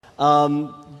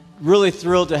Really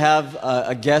thrilled to have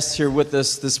a guest here with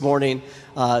us this morning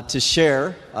to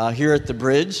share here at the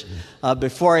Bridge.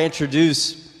 Before I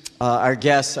introduce our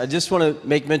guest, I just want to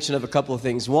make mention of a couple of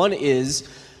things. One is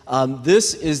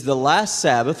this is the last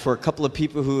Sabbath for a couple of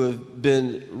people who have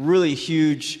been really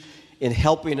huge in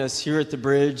helping us here at the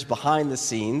Bridge behind the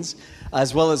scenes,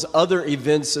 as well as other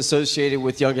events associated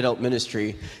with young adult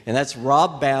ministry. And that's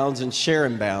Rob Bounds and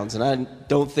Sharon Bounds. And I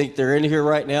don't think they're in here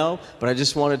right now, but I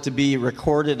just want it to be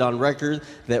recorded on record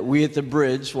that we at the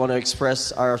Bridge want to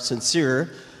express our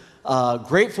sincere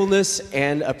gratefulness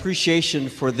and appreciation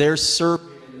for their service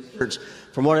in the church.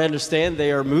 From what I understand,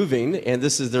 they are moving, and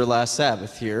this is their last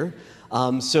Sabbath here.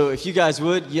 So if you guys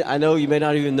would, I know you may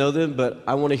not even know them, but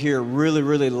I want to hear really,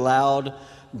 really loud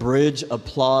Bridge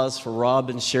applause for Rob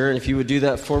and Sharon. If you would do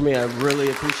that for me, I really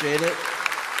appreciate it.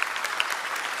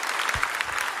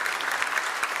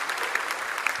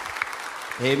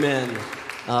 Amen.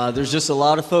 There's just a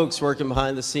lot of folks working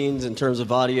behind the scenes in terms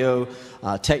of audio,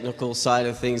 technical side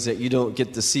of things that you don't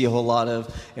get to see a whole lot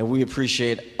of, and we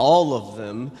appreciate all of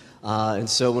them. And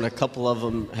so when a couple of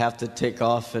them have to take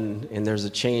off and there's a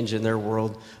change in their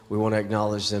world, we want to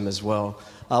acknowledge them as well.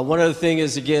 One other thing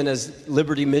is, again, as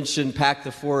Liberty mentioned, Pack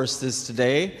the Forest is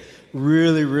today.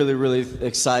 Really, really, really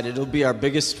excited. It'll be our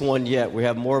biggest one yet. We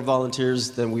have more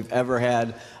volunteers than we've ever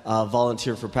had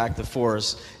volunteer for Pack the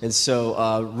Forest. And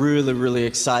so really, really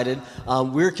excited.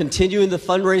 We're continuing the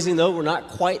fundraising, though. We're not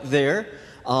quite there.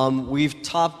 We've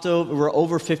topped over, we're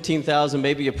over $15,000,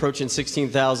 maybe approaching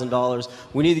 $16,000.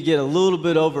 We need to get a little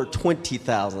bit over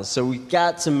 $20,000. So we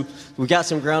got some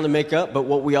ground to make up, but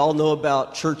what we all know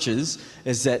about churches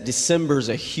is that December is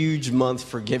a huge month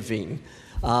for giving.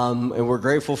 And we're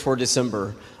grateful for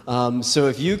December. So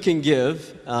if you can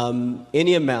give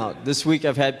any amount, this week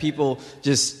I've had people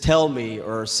just tell me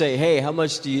or say, hey, how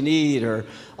much do you need? Or,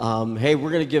 hey, we're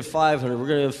going to give $500, we're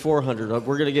going to give $400,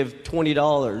 we're going to give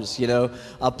 $20, you know.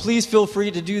 Please feel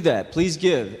free to do that. Please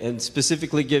give, and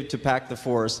specifically give to Pack the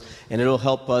Forest, and it'll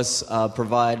help us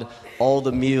provide all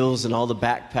the meals and all the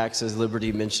backpacks, as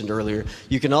Liberty mentioned earlier.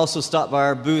 You can also stop by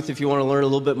our booth if you want to learn a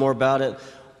little bit more about it.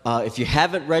 If you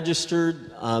haven't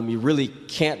registered, you really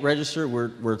can't register.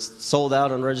 We're sold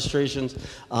out on registrations,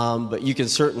 but you can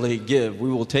certainly give. We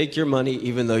will take your money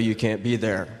even though you can't be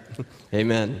there.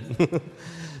 Amen.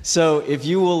 So if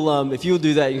you will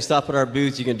do that, you can stop at our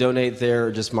booth. You can donate there,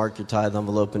 or just mark your tithe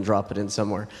envelope and drop it in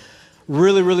somewhere.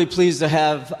 Really, really pleased to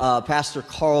have Pastor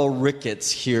Carl Ricketts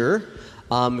here.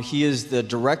 He is the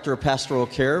Director of Pastoral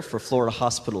Care for Florida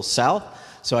Hospital South.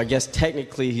 So I guess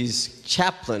technically he's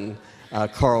chaplain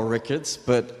Carl Ricketts,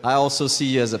 but I also see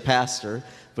you as a pastor,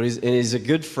 but he's a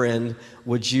good friend.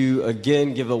 Would you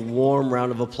again give a warm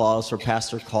round of applause for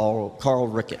Pastor Carl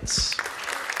Ricketts?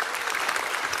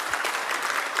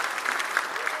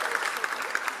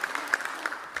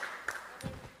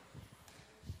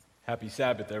 Happy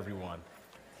Sabbath, everyone.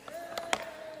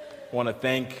 I want to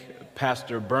thank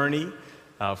Pastor Bernie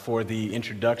for the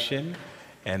introduction,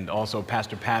 and also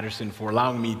Pastor Patterson for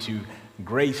allowing me to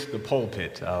grace the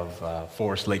pulpit of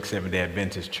Forest Lake Seventh-day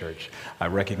Adventist Church. I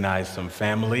recognize some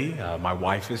family. My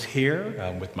wife is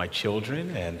here with my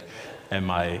children and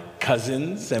my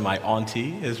cousins and my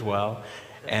auntie as well,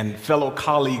 and fellow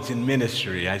colleagues in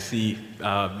ministry. I see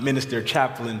Minister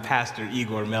Chaplain Pastor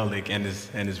Igor Melnick and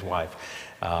his wife.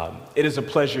 It is a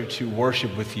pleasure to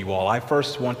worship with you all. I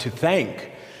first want to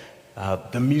thank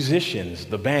the musicians,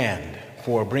 the band,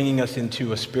 for bringing us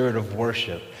into a spirit of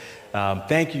worship.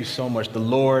 Thank you so much. The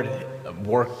Lord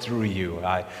worked through you.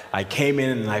 I came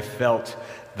in and I felt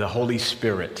the Holy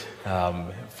Spirit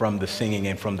from the singing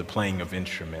and from the playing of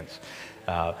instruments.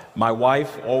 My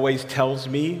wife always tells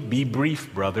me, be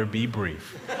brief, brother, be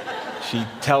brief. She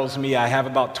tells me I have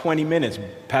about 20 minutes.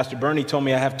 Pastor Bernie told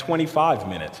me I have 25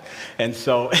 minutes. And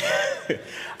so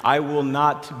I will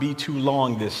not be too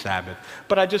long this Sabbath.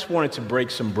 But I just wanted to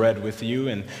break some bread with you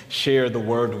and share the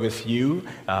word with you.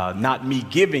 Not me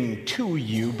giving to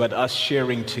you, but us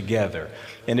sharing together.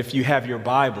 And if you have your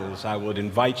Bibles, I would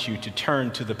invite you to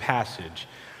turn to the passage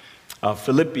of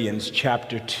Philippians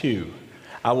chapter 2.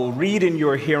 I will read in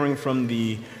your hearing from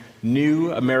the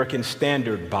New American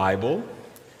Standard Bible,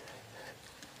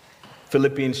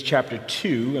 Philippians chapter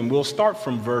 2, and we'll start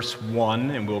from verse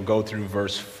 1 and we'll go through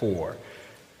verse 4.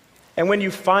 And when you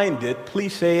find it,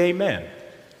 please say amen.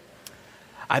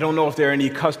 I don't know if there are any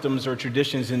customs or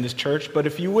traditions in this church, but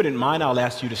if you wouldn't mind, I'll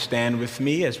ask you to stand with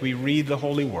me as we read the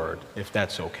Holy Word, if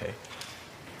that's okay.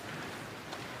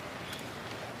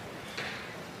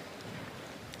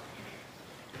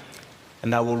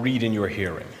 And I will read in your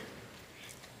hearing.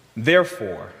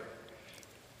 Therefore,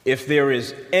 if there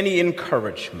is any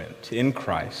encouragement in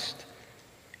Christ,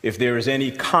 if there is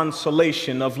any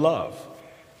consolation of love,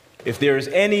 if there is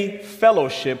any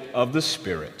fellowship of the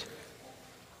Spirit,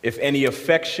 if any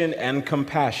affection and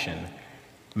compassion,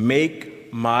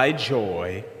 make my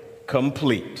joy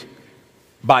complete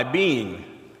by being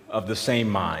of the same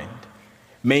mind,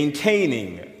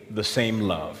 maintaining the same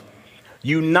love,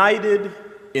 united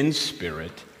in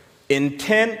spirit,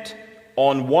 intent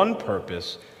on one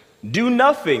purpose. Do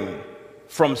nothing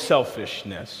from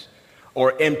selfishness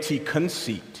or empty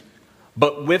conceit,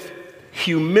 but with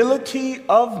humility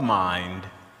of mind,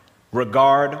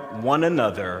 regard one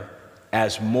another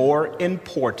as more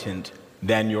important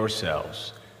than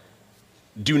yourselves.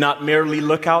 Do not merely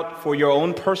look out for your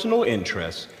own personal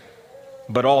interests,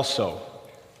 but also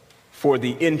for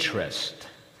the interest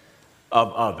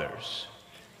of others.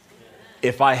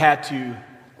 If I had to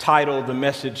title the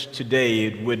message today,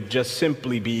 it would just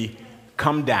simply be,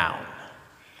 Come Down.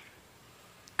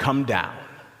 Come down.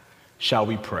 Shall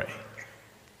we pray?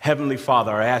 Heavenly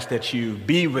Father, I ask that you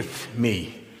be with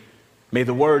me. May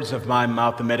the words of my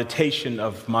mouth, the meditation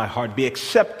of my heart be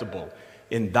acceptable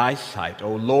in thy sight.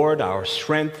 O Lord, our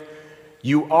strength,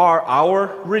 you are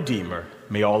our Redeemer.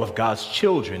 May all of God's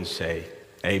children say,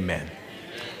 Amen.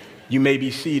 You may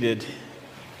be seated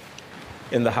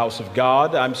in the house of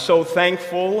God. I'm so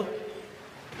thankful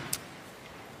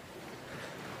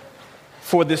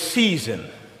for this season.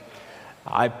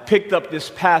 I picked up this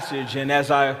passage, and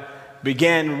as I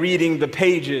began reading the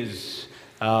pages,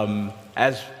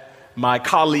 as my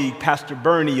colleague, Pastor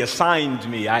Bernie, assigned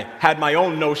me, I had my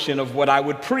own notion of what I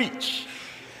would preach.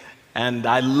 And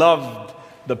I loved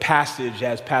the passage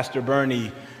as Pastor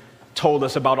Bernie told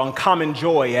us about uncommon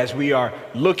joy as we are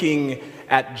looking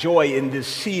at joy in this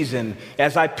season.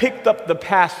 As I picked up the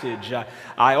passage,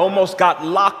 I almost got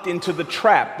locked into the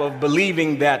trap of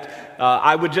believing that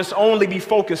I would just only be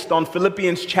focused on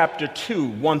Philippians chapter 2,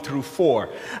 1 through 4.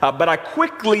 But I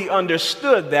quickly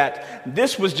understood that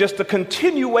this was just a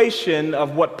continuation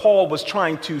of what Paul was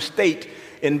trying to state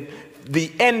in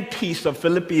the end piece of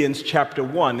Philippians chapter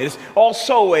 1. It's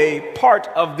also a part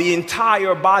of the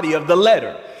entire body of the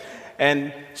letter.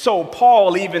 And so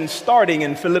Paul, even starting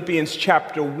in Philippians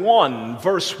chapter 1,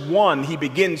 verse 1, he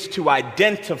begins to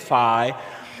identify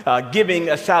giving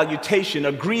a salutation,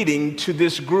 a greeting to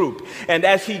this group. And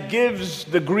as he gives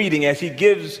the greeting, as he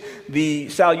gives the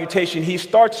salutation, he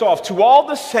starts off, to all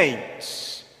the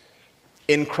saints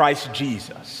in Christ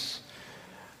Jesus,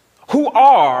 who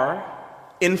are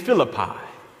in Philippi.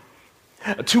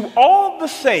 To all the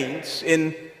saints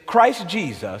in Christ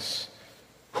Jesus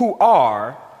who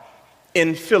are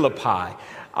in Philippi.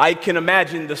 I can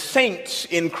imagine the saints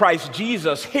in Christ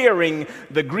Jesus hearing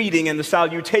the greeting and the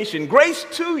salutation. Grace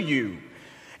to you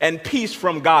and peace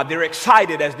from God. They're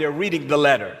excited as they're reading the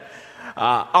letter.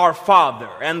 Our Father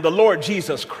and the Lord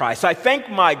Jesus Christ, I thank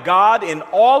my God in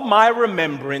all my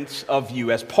remembrance of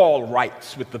you, as Paul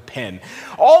writes with the pen,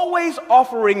 always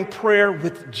offering prayer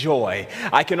with joy.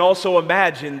 I can also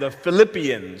imagine the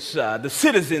Philippians, the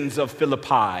citizens of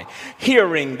Philippi,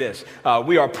 hearing this.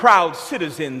 We are proud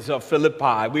citizens of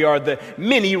Philippi. We are the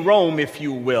mini Rome, if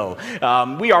you will.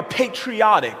 We are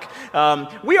patriotic.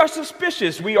 We are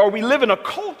suspicious. We live in a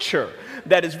culture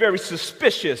that is very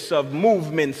suspicious of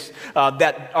movements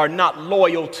that are not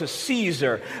loyal to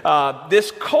Caesar. This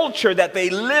culture that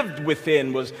they lived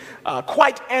within was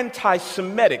quite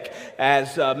anti-Semitic,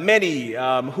 as many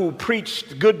who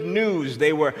preached good news,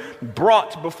 they were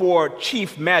brought before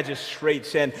chief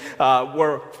magistrates and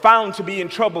were found to be in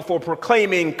trouble for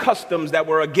proclaiming customs that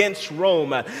were against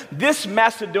Rome. This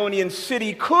Macedonian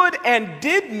city could and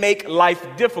did make life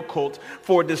difficult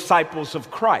for disciples of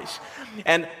Christ.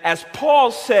 And as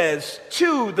Paul says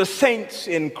to the saints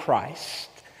in Christ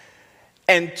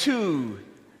and to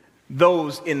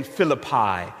those in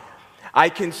Philippi, I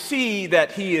can see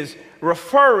that he is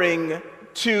referring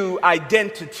to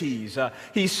identities.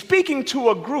 He's speaking to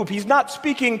a group. He's not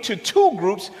speaking to two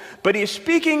groups, but he's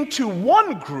speaking to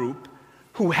one group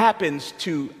who happens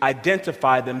to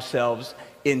identify themselves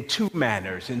in two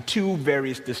manners, in two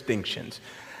various distinctions.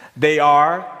 They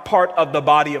are part of the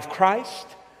body of Christ,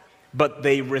 but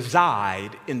they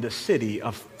reside in the city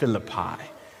of Philippi.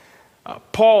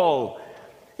 Paul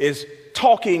is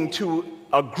talking to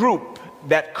a group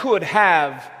that could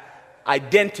have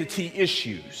identity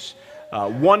issues.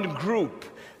 One group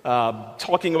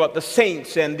talking about the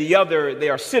saints, and the other, they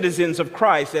are citizens of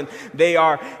Christ, and they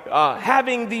are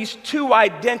having these two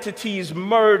identities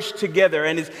merged together.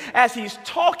 And as he's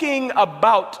talking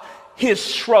about his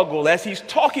struggle, as he's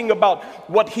talking about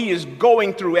what he is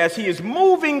going through, as he is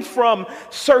moving from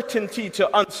certainty to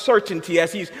uncertainty,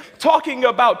 as he's talking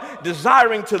about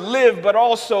desiring to live but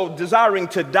also desiring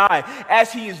to die,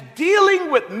 as he is dealing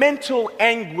with mental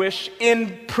anguish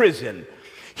in prison,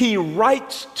 he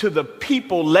writes to the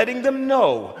people, letting them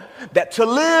know that to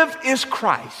live is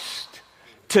Christ,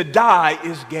 to die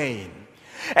is gain.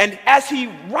 And as he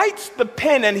writes the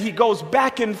pen and he goes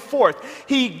back and forth,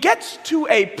 he gets to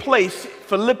a place,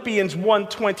 Philippians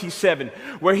 1:27,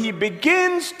 where he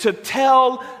begins to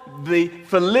tell the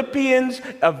Philippians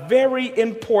a very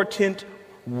important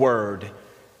word.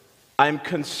 I'm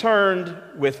concerned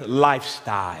with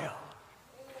lifestyle.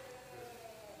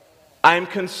 I'm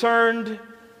concerned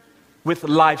with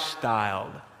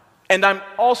lifestyle. And I'm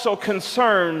also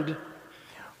concerned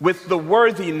with the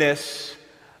worthiness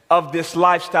of this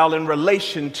lifestyle in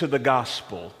relation to the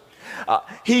gospel.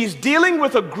 He's dealing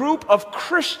with a group of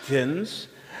Christians,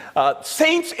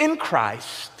 saints in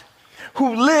Christ,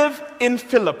 who live in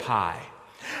Philippi.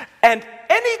 And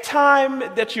anytime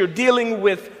that you're dealing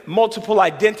with multiple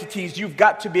identities, you've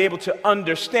got to be able to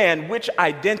understand which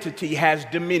identity has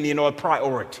dominion or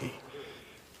priority.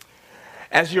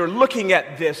 As you're looking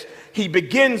at this, he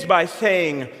begins by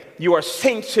saying, you are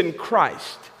saints in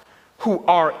Christ who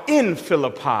are in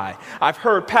Philippi. I've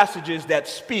heard passages that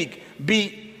speak,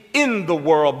 be in the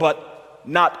world, but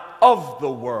not of the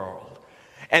world.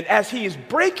 And as he is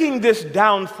breaking this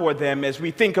down for them, as we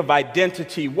think of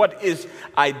identity, what is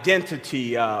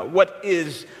identity? What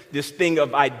is this thing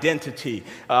of identity?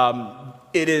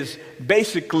 It is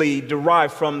basically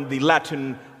derived from the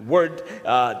Latin word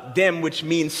dem, which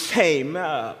means same.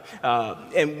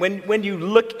 And when you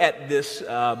look at this,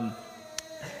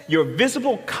 your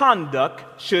visible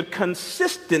conduct should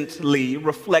consistently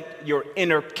reflect your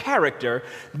inner character.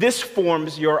 This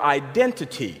forms your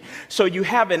identity. So you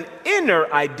have an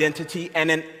inner identity and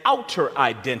an outer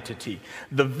identity.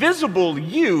 The visible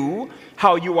you,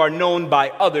 how you are known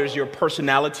by others, your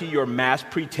personality, your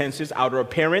mask, pretenses, outer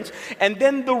appearance, and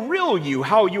then the real you,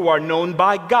 how you are known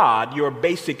by God, your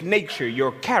basic nature,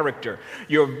 your character,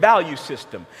 your value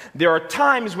system. There are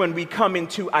times when we come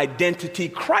into identity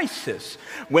crisis,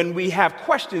 when we have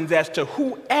questions as to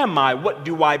who am I, what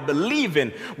do I believe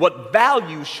in, what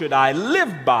values should I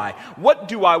live by, what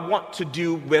do I want to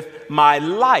do with my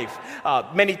life.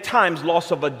 Many times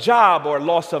loss of a job or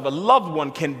loss of a loved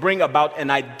one can bring about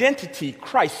an identity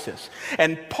crisis.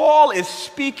 And Paul is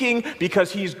speaking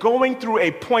because he's going through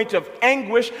a point of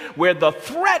anguish where the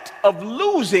threat of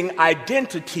losing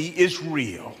identity is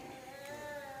real.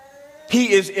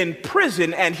 He is in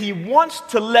prison and he wants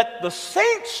to let the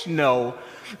saints know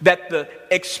that the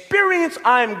experience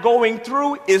I'm going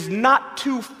through is not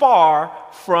too far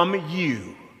from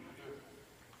you.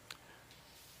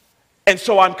 And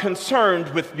so I'm concerned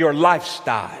with your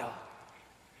lifestyle.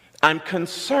 I'm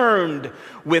concerned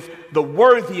with the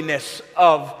worthiness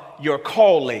of your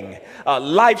calling.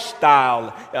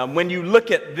 Lifestyle, when you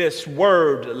look at this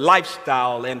word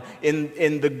lifestyle and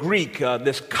in the Greek,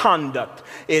 this conduct,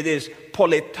 it is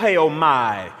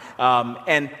politeomai,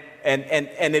 and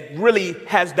it really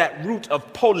has that root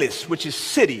of polis, which is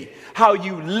city, how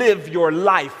you live your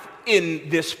life in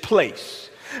this place.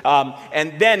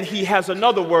 And then he has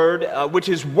another word, which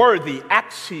is worthy,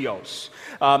 axios.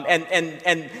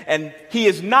 And he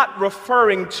is not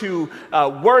referring to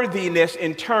worthiness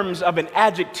in terms of an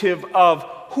adjective of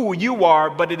who you are,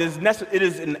 but it is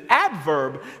an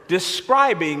adverb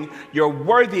describing your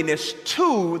worthiness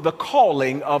to the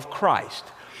calling of Christ.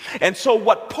 And so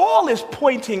what Paul is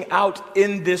pointing out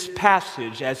in this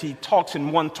passage, as he talks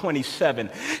in 127,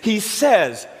 he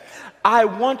says, I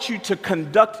want you to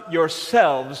conduct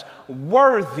yourselves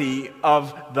worthy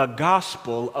of the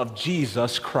gospel of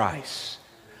Jesus Christ.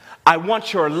 I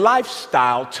want your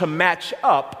lifestyle to match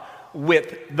up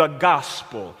with the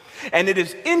gospel. And it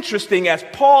is interesting, as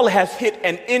Paul has hit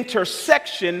an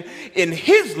intersection in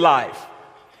his life,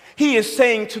 he is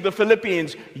saying to the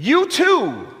Philippians, you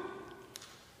too,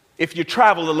 if you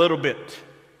travel a little bit,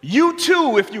 you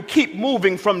too, if you keep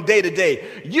moving from day to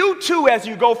day, you too, as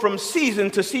you go from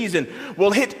season to season,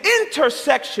 will hit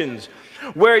intersections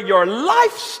where your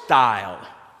lifestyle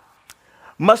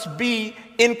must be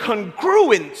in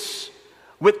congruence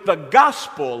with the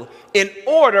gospel in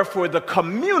order for the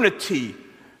community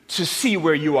to see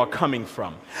where you are coming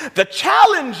from. The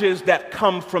challenges that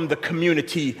come from the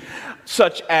community,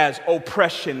 such as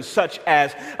oppression, such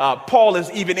as Paul is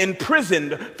even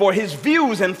imprisoned for his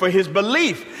views and for his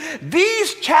belief.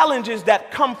 These challenges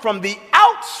that come from the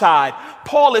outside,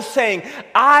 Paul is saying,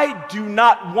 I do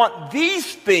not want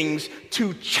these things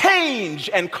to change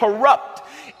and corrupt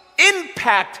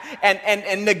impact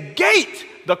and negate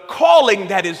the calling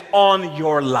that is on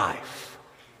your life.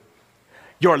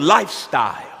 Your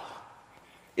lifestyle.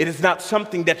 It is not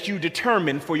something that you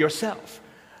determine for yourself.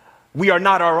 We are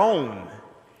not our own.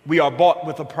 We are bought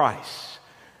with a price.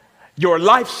 Your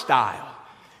lifestyle.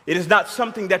 It is not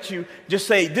something that you just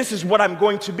say, this is what I'm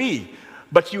going to be.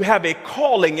 But you have a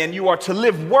calling and you are to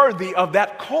live worthy of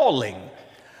that calling.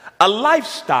 A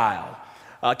lifestyle.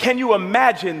 Can you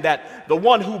imagine that the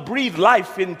one who breathed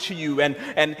life into you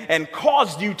and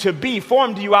caused you to be,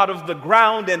 formed you out of the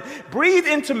ground and breathed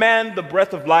into man the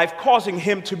breath of life, causing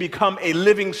him to become a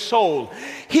living soul?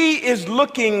 He is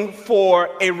looking for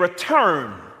a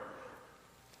return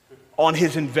on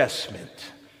his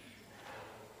investment.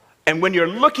 And when you're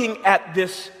looking at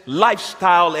this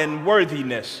lifestyle and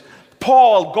worthiness,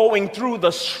 Paul going through the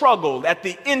struggle at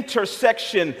the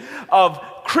intersection of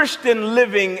Christian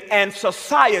living and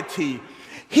society,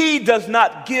 he does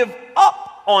not give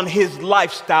up on his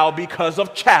lifestyle because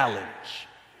of challenge.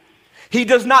 He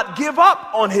does not give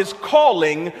up on his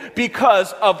calling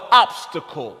because of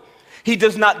obstacle. He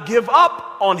does not give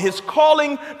up on his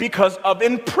calling because of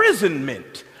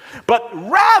imprisonment. But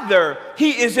rather,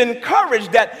 he is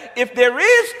encouraged that if there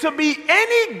is to be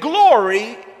any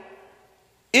glory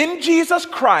in Jesus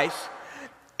Christ,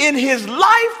 in his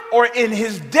life or in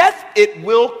his death, it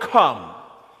will come,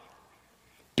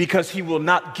 because he will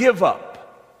not give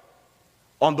up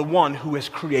on the one who has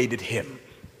created him.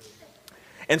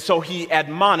 And so he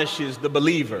admonishes the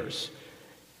believers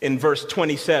in verse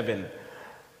 27,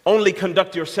 only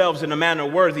conduct yourselves in a manner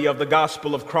worthy of the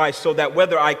gospel of Christ, so that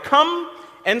whether I come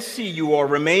and see you or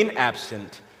remain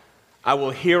absent, I will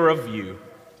hear of you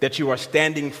that you are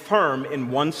standing firm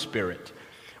in one spirit,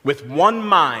 with one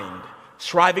mind,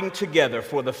 striving together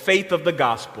for the faith of the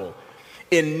gospel,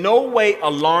 in no way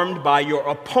alarmed by your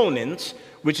opponents,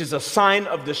 which is a sign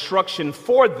of destruction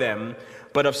for them,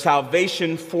 but of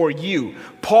salvation for you.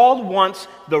 Paul wants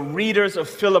the readers of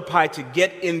Philippi to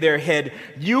get in their head,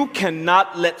 you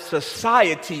cannot let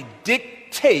society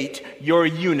dictate your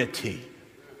unity.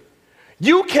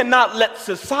 You cannot let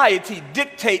society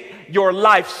dictate your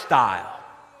lifestyle.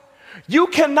 You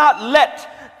cannot let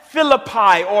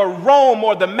Philippi or Rome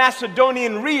or the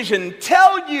Macedonian region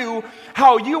tell you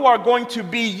how you are going to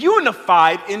be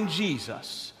unified in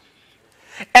Jesus.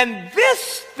 And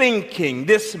this thinking,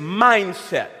 this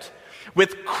mindset,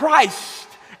 with Christ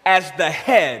as the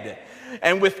head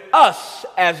and with us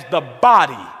as the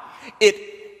body,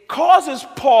 it causes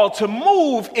Paul to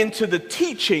move into the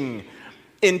teaching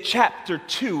in chapter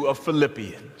 2 of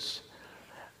Philippians.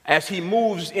 As he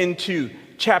moves into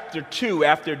chapter 2,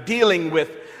 after dealing with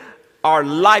our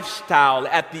lifestyle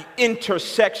at the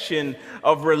intersection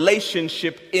of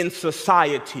relationship in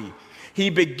society,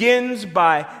 he begins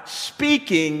by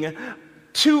speaking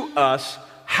to us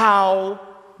how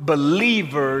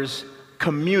believers'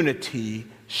 community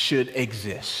should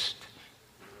exist.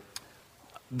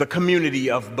 The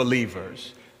community of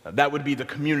believers, that would be the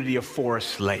community of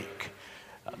Forest Lake.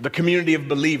 The community of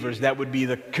believers, that would be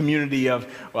the community of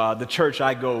the church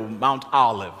I go, Mount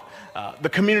Olive. The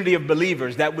community of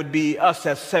believers, that would be us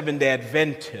as Seventh-day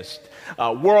Adventists.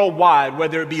 Worldwide,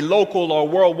 whether it be local or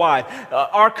worldwide,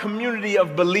 our community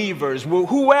of believers,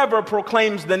 whoever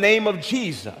proclaims the name of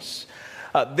Jesus,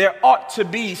 there ought to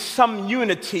be some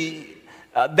unity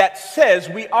that says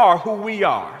we are who we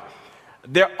are.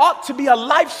 There ought to be a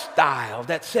lifestyle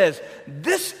that says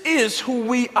this is who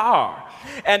we are.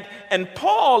 And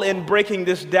Paul, in breaking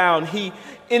this down, he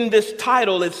in this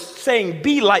title is saying,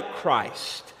 be like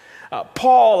Christ.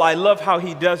 Paul, I love how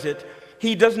he does it.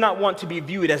 He does not want to be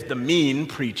viewed as the mean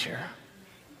preacher.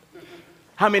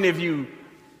 How many of you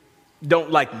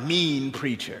don't like mean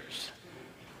preachers?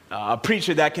 A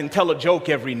preacher that can tell a joke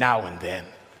every now and then,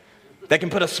 that can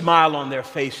put a smile on their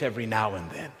face every now and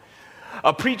then.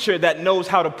 A preacher that knows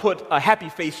how to put a happy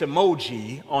face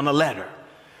emoji on a letter.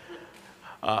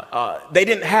 They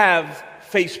didn't have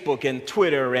Facebook and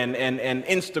Twitter and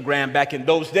Instagram back in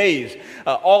those days.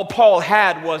 All Paul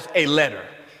had was a letter.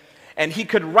 And he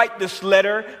could write this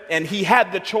letter, and he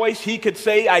had the choice. He could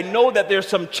say, I know that there's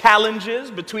some challenges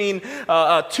between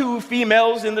two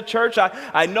females in the church.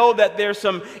 I know that there's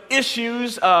some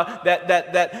issues,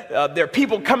 that there are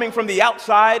people coming from the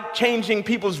outside, changing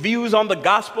people's views on the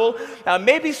gospel.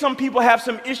 Maybe some people have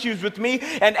some issues with me.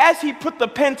 And as he put the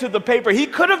pen to the paper, he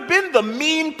could have been the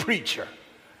mean preacher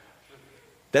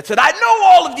that said, I know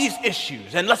all of these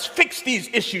issues, and let's fix these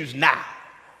issues now.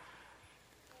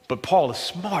 But Paul is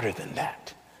smarter than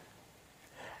that.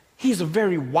 He's a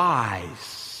very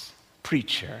wise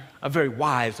preacher, a very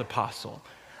wise apostle,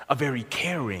 a very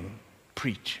caring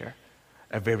preacher,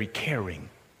 a very caring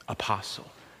apostle.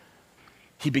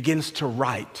 He begins to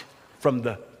write from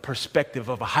the perspective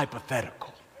of a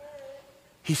hypothetical.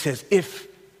 He says, if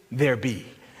there be.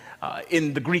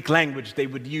 In the Greek language, they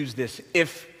would use this,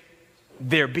 if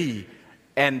there be.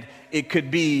 And it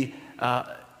could be,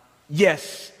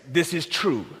 yes, this is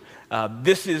true.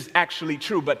 This is actually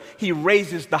true, but he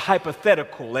raises the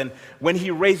hypothetical. And when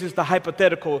he raises the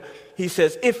hypothetical, he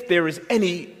says, if there is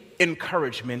any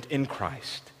encouragement in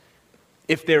Christ,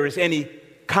 if there is any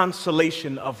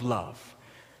consolation of love,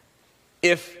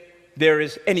 if there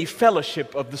is any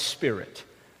fellowship of the Spirit,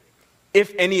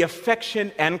 if any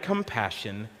affection and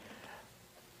compassion,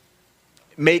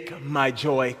 make my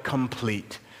joy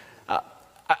complete.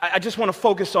 I just want to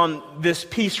focus on this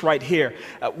piece right here.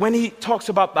 When he talks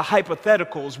about the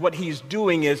hypotheticals, what he's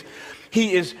doing is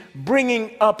he is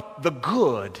bringing up the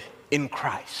good in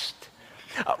Christ.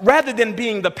 Rather than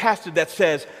being the pastor that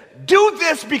says, do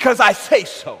this because I say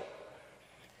so,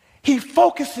 he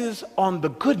focuses on the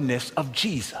goodness of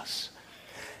Jesus.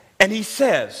 And he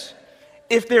says,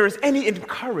 if there is any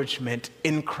encouragement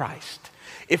in Christ,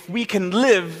 if we can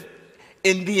live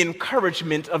in the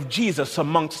encouragement of Jesus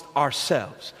amongst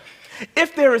ourselves,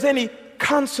 if there is any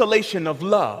consolation of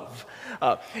love,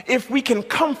 if we can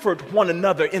comfort one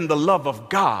another in the love of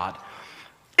God,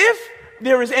 if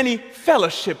there is any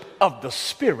fellowship of the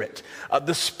Spirit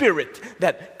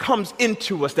that comes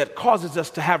into us, that causes us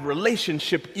to have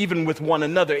relationship even with one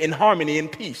another in harmony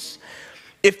and peace,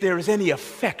 if there is any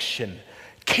affection,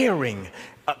 caring,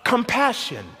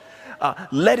 compassion,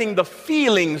 letting the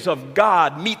feelings of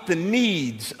God meet the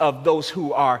needs of those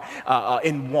who are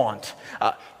in want.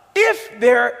 If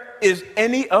there is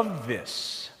any of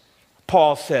this,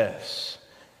 Paul says,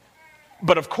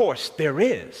 but of course there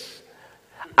is.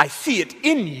 I see it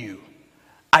in you.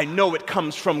 I know it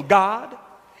comes from God.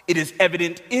 It is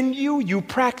evident in you. You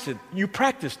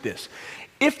practice this.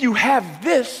 If you have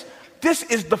this, this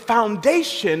is the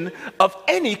foundation of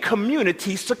any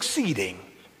community succeeding.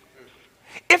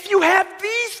 If you have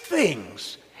these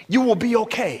things, you will be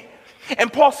okay.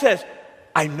 And Paul says,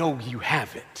 I know you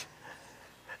have it.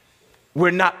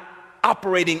 We're not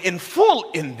operating in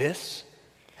full in this.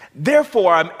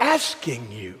 Therefore, I'm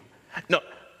asking you. No,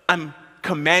 I'm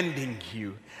commanding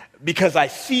you because I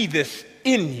see this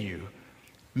in you.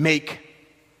 Make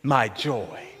my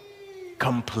joy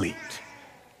complete.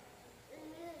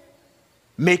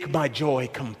 Make my joy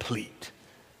complete.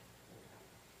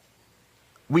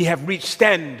 We have reached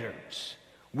standards.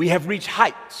 We have reached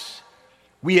heights.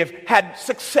 We have had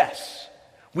success.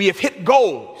 We have hit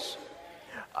goals.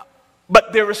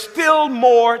 But there is still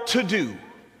more to do.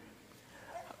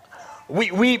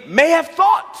 We may have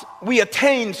thought we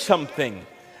attained something,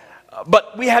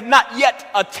 but we have not yet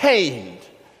attained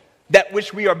that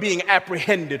which we are being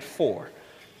apprehended for.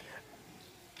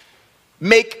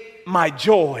 Make my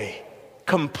joy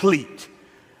complete.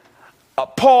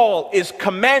 Paul is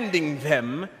commanding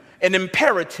them an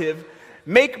imperative,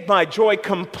 make my joy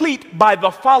complete by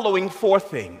the following four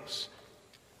things.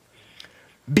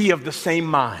 Be of the same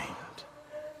mind.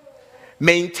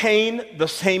 Maintain the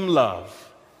same love.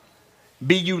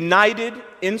 Be united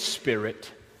in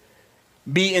spirit.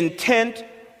 Be intent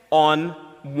on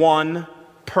one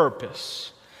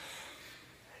purpose.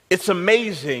 It's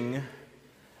amazing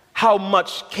how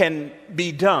much can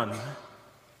be done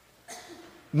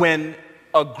when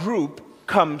a group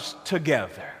comes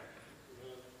together.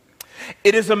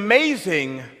 It is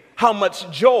amazing how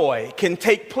much joy can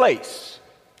take place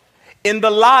in the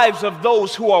lives of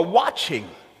those who are watching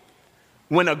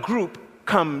when a group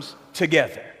comes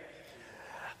together.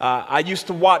 I used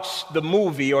to watch the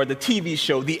movie or the TV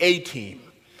show, The A-Team.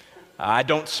 I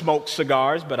don't smoke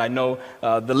cigars, but I know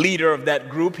the leader of that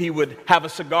group, he would have a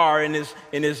cigar in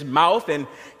his mouth, and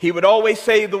he would always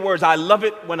say the words, I love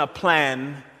it when a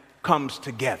plan comes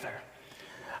together.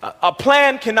 A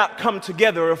plan cannot come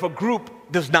together if a group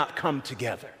does not come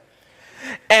together.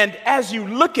 And as you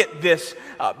look at this,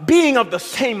 being of the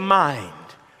same mind,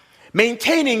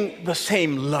 maintaining the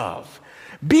same love,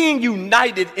 being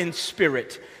united in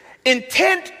spirit,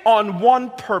 intent on one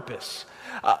purpose,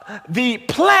 the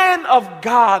plan of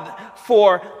God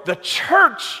for the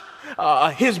church,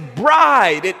 his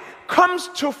bride, it comes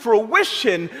to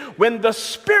fruition when the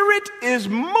Spirit is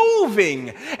moving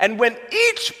and when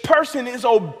each person is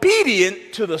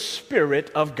obedient to the Spirit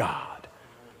of God.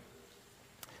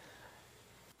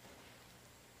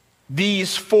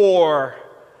 These four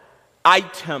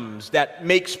items that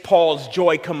makes Paul's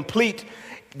joy complete,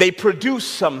 they produce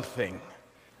something.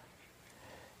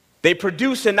 They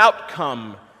produce an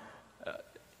outcome.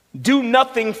 Do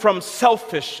nothing from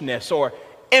selfishness or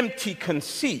empty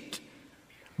conceit,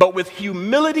 but with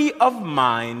humility of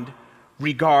mind,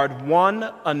 regard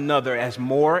one another as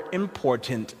more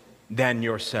important than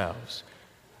yourselves.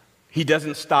 He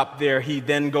doesn't stop there. He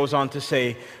then goes on to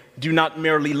say, do not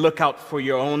merely look out for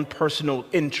your own personal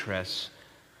interests,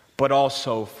 but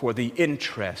also for the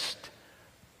interest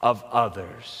of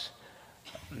others.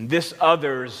 This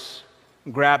others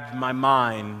grabbed my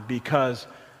mind because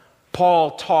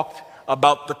Paul talked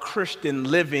about the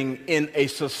Christian living in a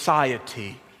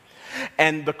society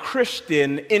and the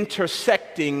Christian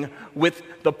intersecting with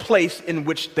the place in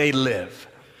which they live,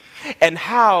 and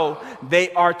how they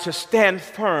are to stand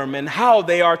firm and how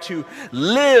they are to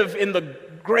live in the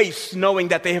grace, knowing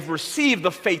that they have received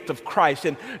the faith of Christ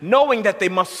and knowing that they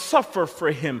must suffer for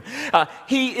him.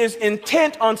 He is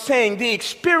intent on saying, the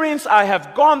experience I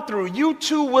have gone through, you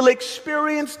too will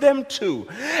experience them too.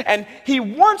 And he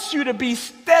wants you to be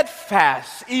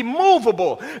steadfast,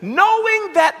 immovable,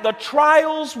 knowing that the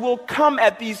trials will come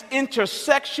at these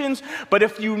intersections, but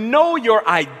if you know your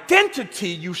identity,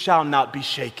 you shall not be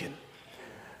shaken.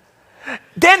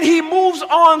 Then he moves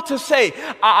on to say,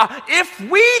 if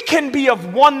we can be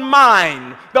of one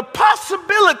mind, the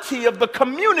possibility of the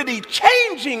community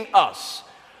changing us,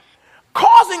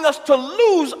 causing us to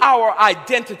lose our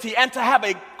identity and to have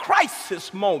a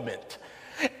crisis moment,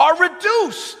 are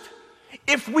reduced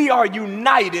if we are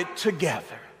united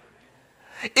together.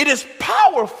 It is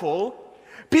powerful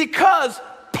because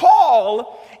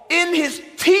Paul, in his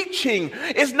teaching,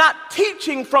 is not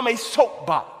teaching from a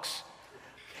soapbox.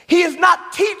 He is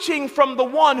not teaching from the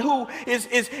one who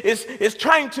is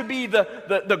trying to be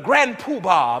the grand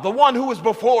poobah, the one who is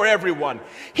before everyone.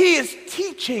 He is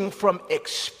teaching from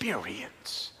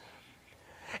experience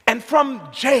and from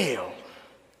jail,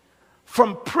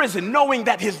 from prison, knowing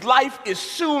that his life is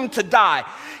soon to die.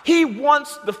 He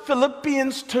wants the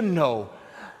Philippians to know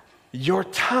your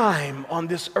time on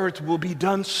this earth will be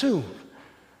done soon.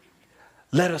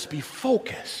 Let us be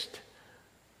focused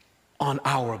on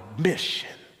our mission.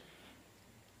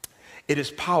 It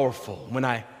is powerful when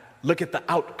I look at the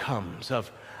outcomes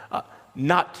of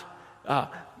not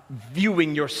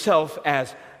viewing yourself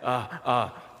as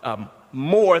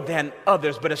more than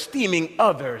others, but esteeming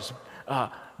others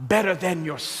better than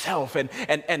yourself,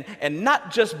 and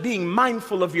not just being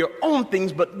mindful of your own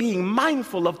things, but being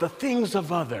mindful of the things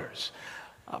of others.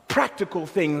 Practical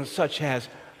things such as,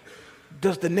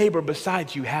 does the neighbor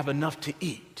beside you have enough to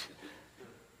eat?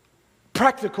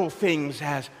 Practical things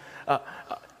as,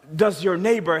 does your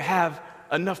neighbor have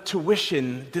enough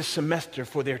tuition this semester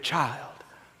for their child?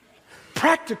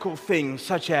 Practical things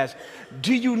such as,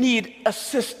 do you need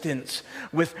assistance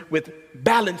with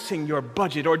balancing your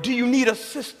budget, or do you need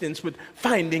assistance with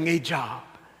finding a job?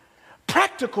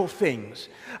 Practical things,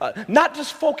 not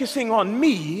just focusing on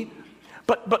me,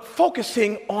 but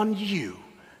focusing on you.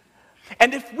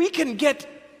 And if we can get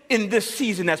in this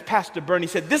season, as Pastor Bernie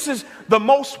said, this is the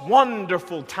most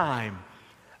wonderful time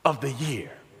of the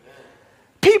year.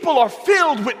 People are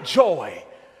filled with joy.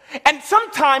 And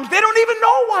sometimes they don't even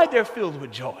know why they're filled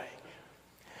with joy.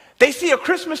 They see a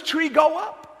Christmas tree go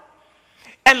up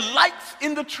and lights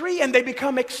in the tree and they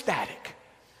become ecstatic.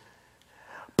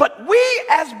 But we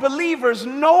as believers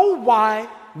know why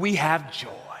we have joy.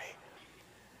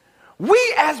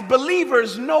 We as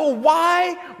believers know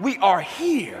why we are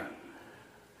here.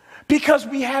 Because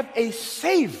we have a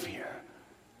Savior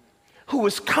who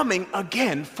is coming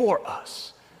again for us.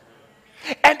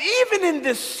 And even in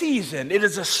this season, it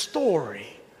is a story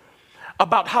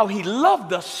about how he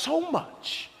loved us so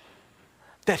much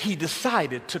that he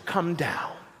decided to come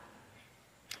down.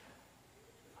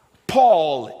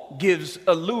 Paul gives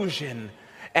allusion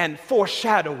and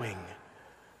foreshadowing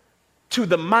to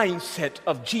the mindset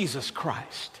of Jesus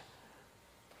Christ,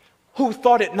 who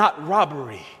thought it not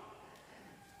robbery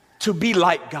to be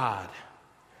like God,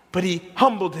 but he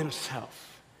humbled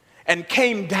himself and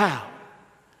came down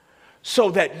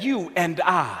so that you and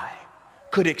I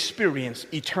could experience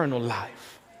eternal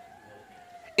life.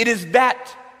 It is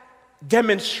that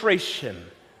demonstration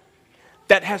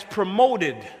that has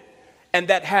promoted and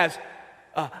that has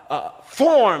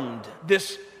formed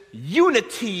this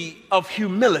unity of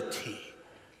humility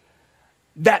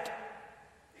that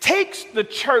takes the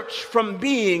church from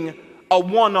being a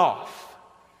one-off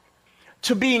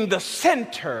to being the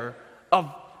center of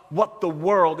what the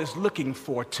world is looking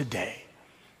for today.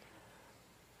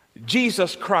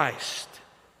 Jesus Christ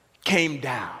came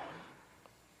down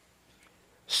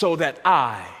so that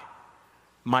I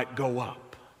might go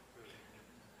up.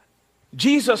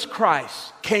 Jesus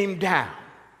Christ came down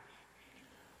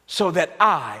so that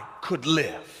I could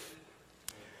live.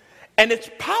 And it's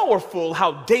powerful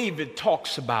how David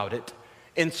talks about it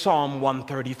in Psalm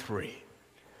 133.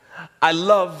 I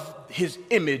love his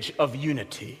image of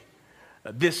unity,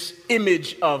 this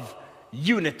image of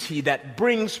unity that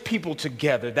brings people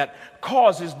together, that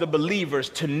causes the believers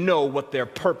to know what their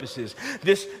purpose is.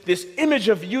 This image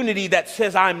of unity that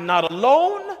says, I'm not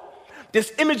alone.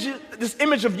 This image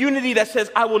of unity that says,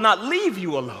 I will not leave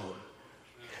you alone.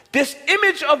 This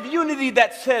image of unity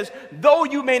that says, though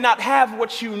you may not have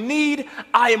what you need,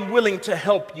 I am willing to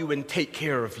help you and take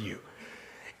care of you.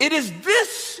 It is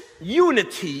this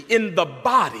unity in the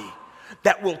body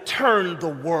that will turn the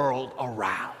world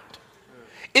around.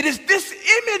 It is this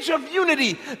image of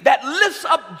unity that lifts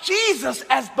up Jesus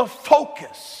as the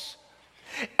focus,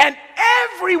 and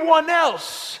everyone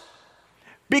else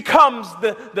becomes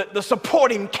the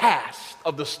supporting cast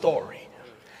of the story.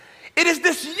 It is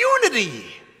this unity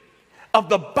of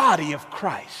the body of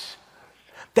Christ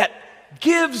that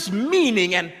gives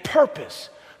meaning and purpose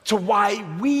to why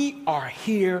we are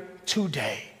here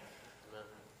today.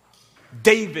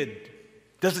 David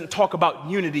doesn't talk about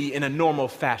unity in a normal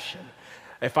fashion.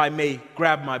 If I may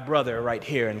grab my brother right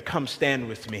here and come stand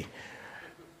with me.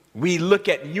 We look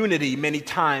at unity many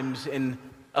times in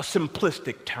a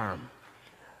simplistic term.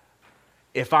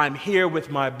 If I'm here with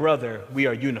my brother, we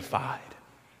are unified.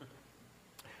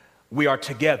 We are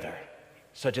together,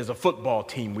 such as a football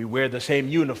team. We wear the same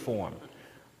uniform.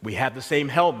 We have the same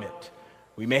helmet.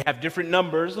 We may have different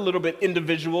numbers, a little bit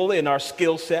individual in our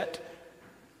skill set.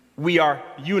 We are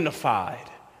unified.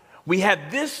 We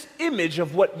have this image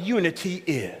of what unity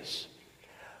is.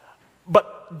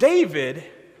 But David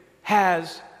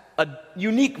has a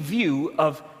unique view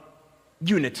of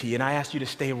unity, and I ask you to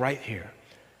stay right here.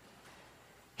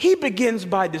 He begins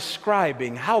by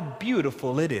describing how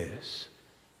beautiful it is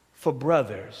for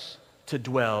brothers to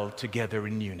dwell together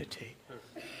in unity.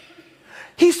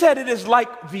 He said it is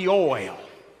like the oil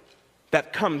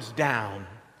that comes down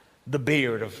the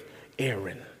beard of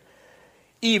Aaron,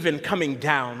 even coming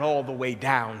down all the way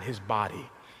down his body,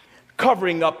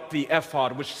 covering up the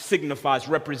ephod, which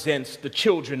represents the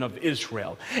children of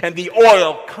Israel. And the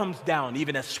oil comes down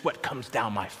even as sweat comes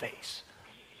down my face.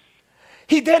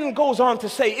 He then goes on to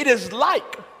say, it is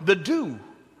like the dew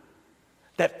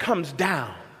that comes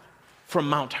down from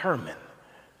Mount Hermon.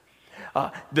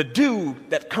 The dew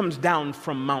that comes down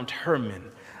from Mount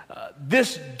Hermon.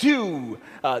 This dew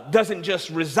doesn't just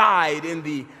reside in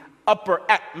the upper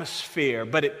atmosphere,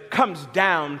 but it comes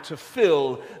down to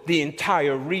fill the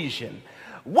entire region.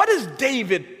 What is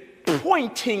David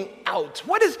pointing out?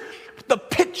 What is the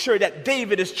picture that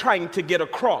David is trying to get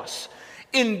across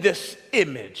in this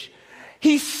image?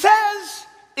 He says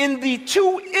in the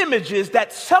two images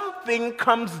that something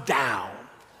comes down.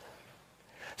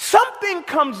 Something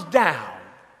comes down,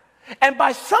 and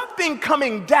by something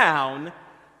coming down,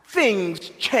 things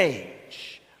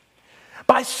change.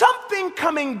 By something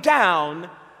coming down,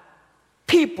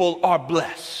 people are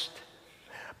blessed.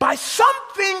 By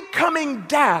something coming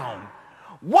down,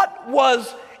 what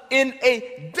was in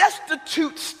a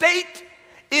destitute state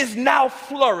is now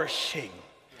flourishing.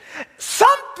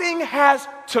 Something has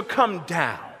to come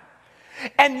down.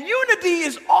 And unity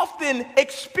is often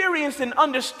experienced and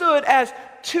understood as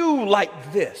two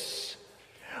like this.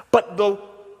 But the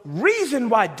reason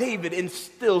why David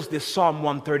instills this Psalm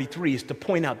 133 is to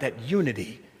point out that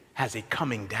unity has a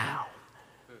coming down.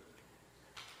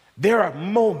 There are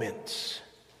moments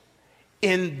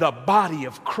in the body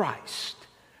of Christ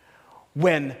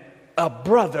when a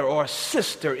brother or a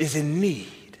sister is in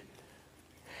need.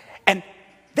 And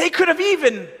they could have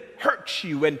even hurt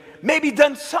you and maybe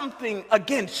done something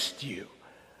against you.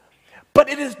 But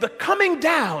it is the coming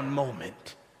down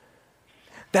moment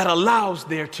that allows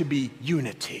there to be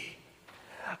unity.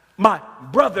 My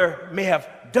brother may have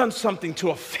done something to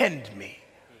offend me.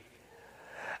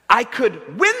 I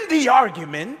could win the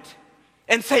argument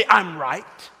and say I'm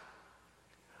right,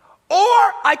 or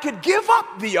I could give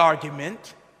up the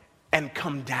argument and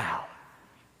come down.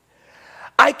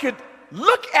 I could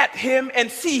look at him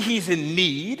and see he's in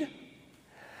need,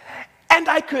 and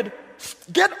I could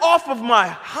get off of my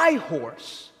high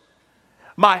horse,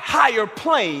 my higher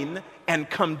plane, and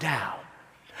come down.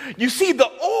 You see, the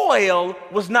oil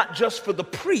was not just for the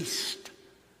priest.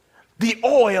 The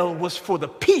oil was for the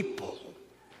people.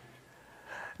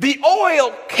 The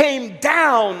oil came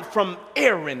down from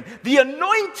Aaron. The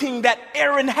anointing that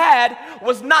Aaron had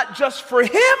was not just for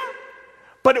him,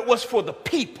 but it was for the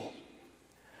people.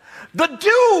 The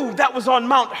dew that was on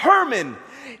Mount Hermon,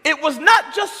 it was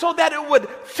not just so that it would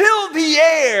fill the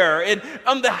air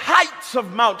on the heights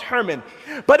of Mount Hermon,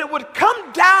 but it would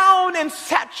come down and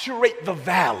saturate the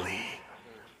valley.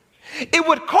 It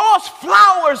would cause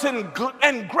flowers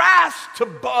and grass to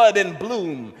bud and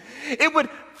bloom. It would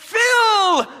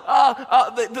fill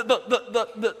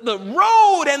the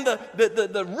road and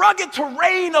the rugged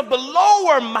terrain of the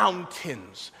lower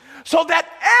mountains, so that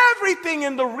everything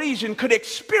in the region could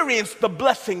experience the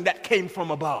blessing that came from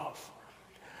above.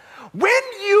 When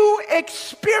you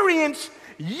experience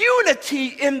unity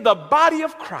in the body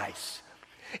of Christ,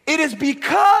 it is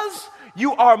because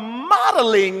you are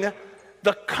modeling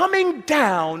the coming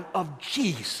down of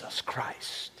Jesus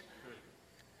Christ.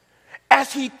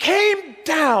 As he came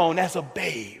down as a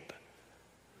babe,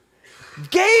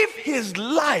 gave his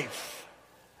life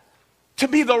to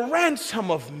be the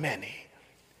ransom of many.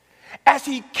 As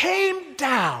he came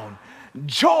down,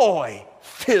 joy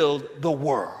filled the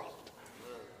world.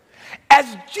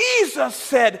 As Jesus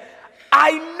said,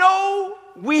 I know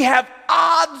we have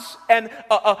odds and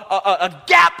a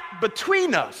gap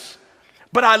between us,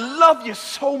 but I love you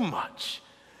so much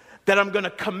that I'm going to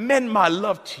commend my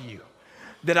love to you,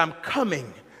 that I'm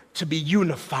coming to be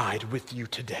unified with you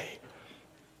today.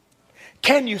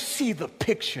 Can you see the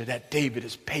picture that David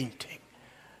is painting?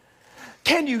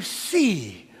 Can you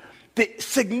see the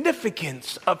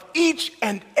significance of each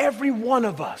and every one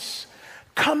of us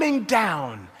coming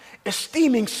down,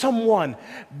 esteeming someone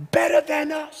better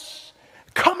than us,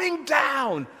 coming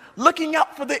down, looking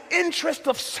out for the interest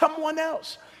of someone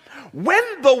else? When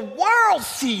the world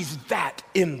sees that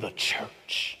in the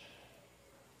church,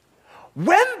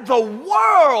 when the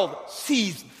world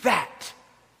sees that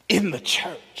in the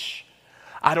church,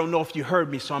 I don't know if you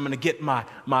heard me, so I'm going to get my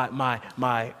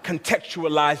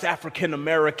contextualized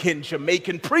African-American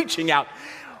Jamaican preaching out.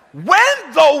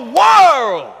 When the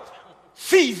world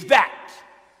sees that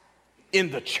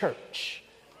in the church,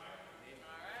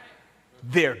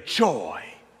 their joy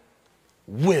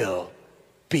will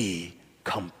be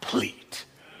complete.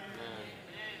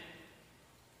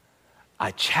 I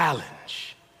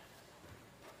challenge,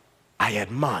 I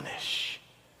admonish,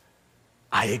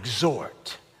 I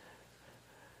exhort.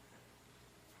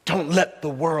 Don't let the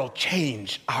world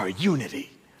change our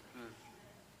unity.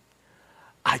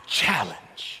 I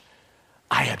challenge,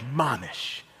 I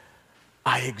admonish,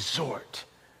 I exhort.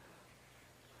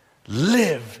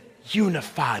 Live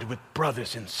unified with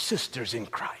brothers and sisters in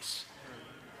Christ.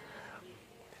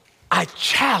 I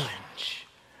challenge,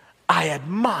 I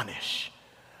admonish,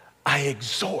 I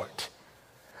exhort.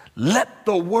 Let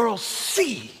the world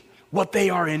see what they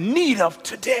are in need of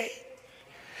today.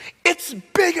 It's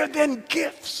bigger than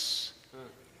gifts.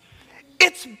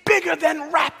 It's bigger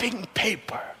than wrapping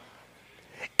paper.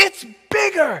 It's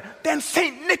bigger than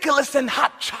St. Nicholas and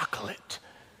hot chocolate.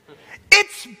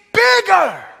 It's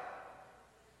bigger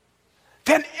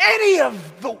than any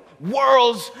of the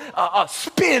world's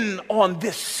spin on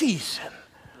this season.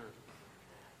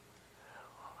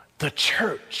 The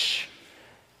church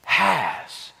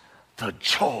has the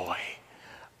joy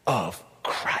of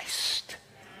Christ.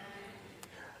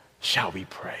 Shall we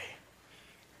pray?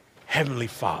 Heavenly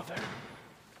Father,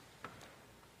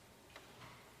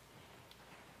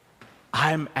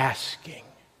 I'm asking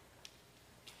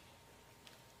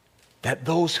that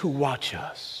those who watch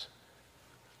us,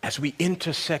 as we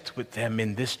intersect with them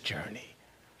in this journey,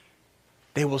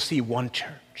 they will see one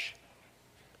church.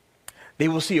 They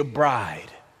will see a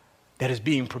bride that is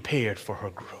being prepared for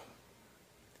her groom.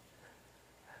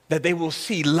 That they will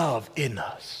see love in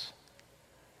us.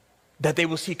 That they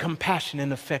will see compassion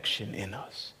and affection in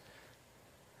us.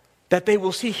 That they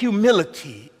will see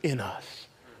humility in us.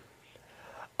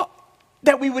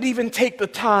 That we would even take the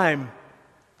time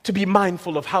to be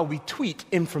mindful of how we tweet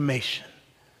information.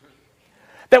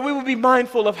 That we would be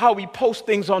mindful of how we post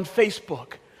things on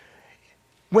Facebook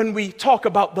when we talk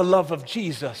about the love of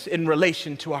Jesus in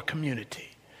relation to our community.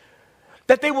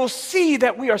 That they will see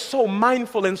that we are so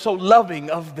mindful and so loving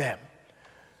of them.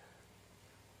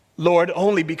 Lord,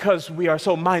 only because we are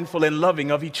so mindful and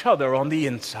loving of each other on the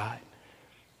inside.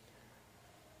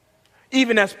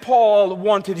 Even as Paul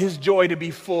wanted his joy to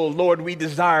be full, Lord, we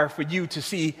desire for you to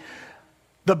see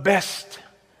the best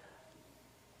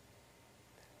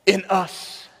in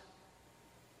us,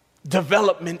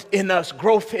 development in us,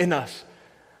 growth in us,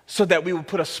 so that we will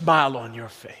put a smile on your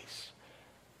face.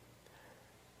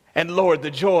 And Lord, the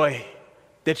joy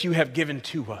that you have given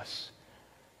to us,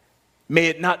 may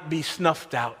it not be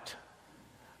snuffed out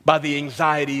by the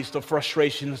anxieties, the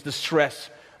frustrations, the stress,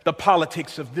 the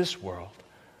politics of this world.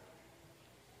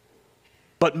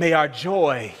 But may our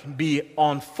joy be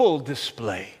on full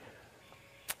display,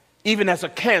 even as a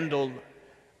candle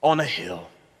on a hill,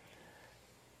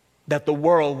 that the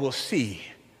world will see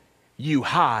you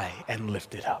high and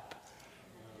lifted up.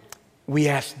 We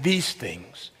ask these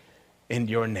things in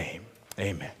your name.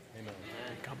 Amen.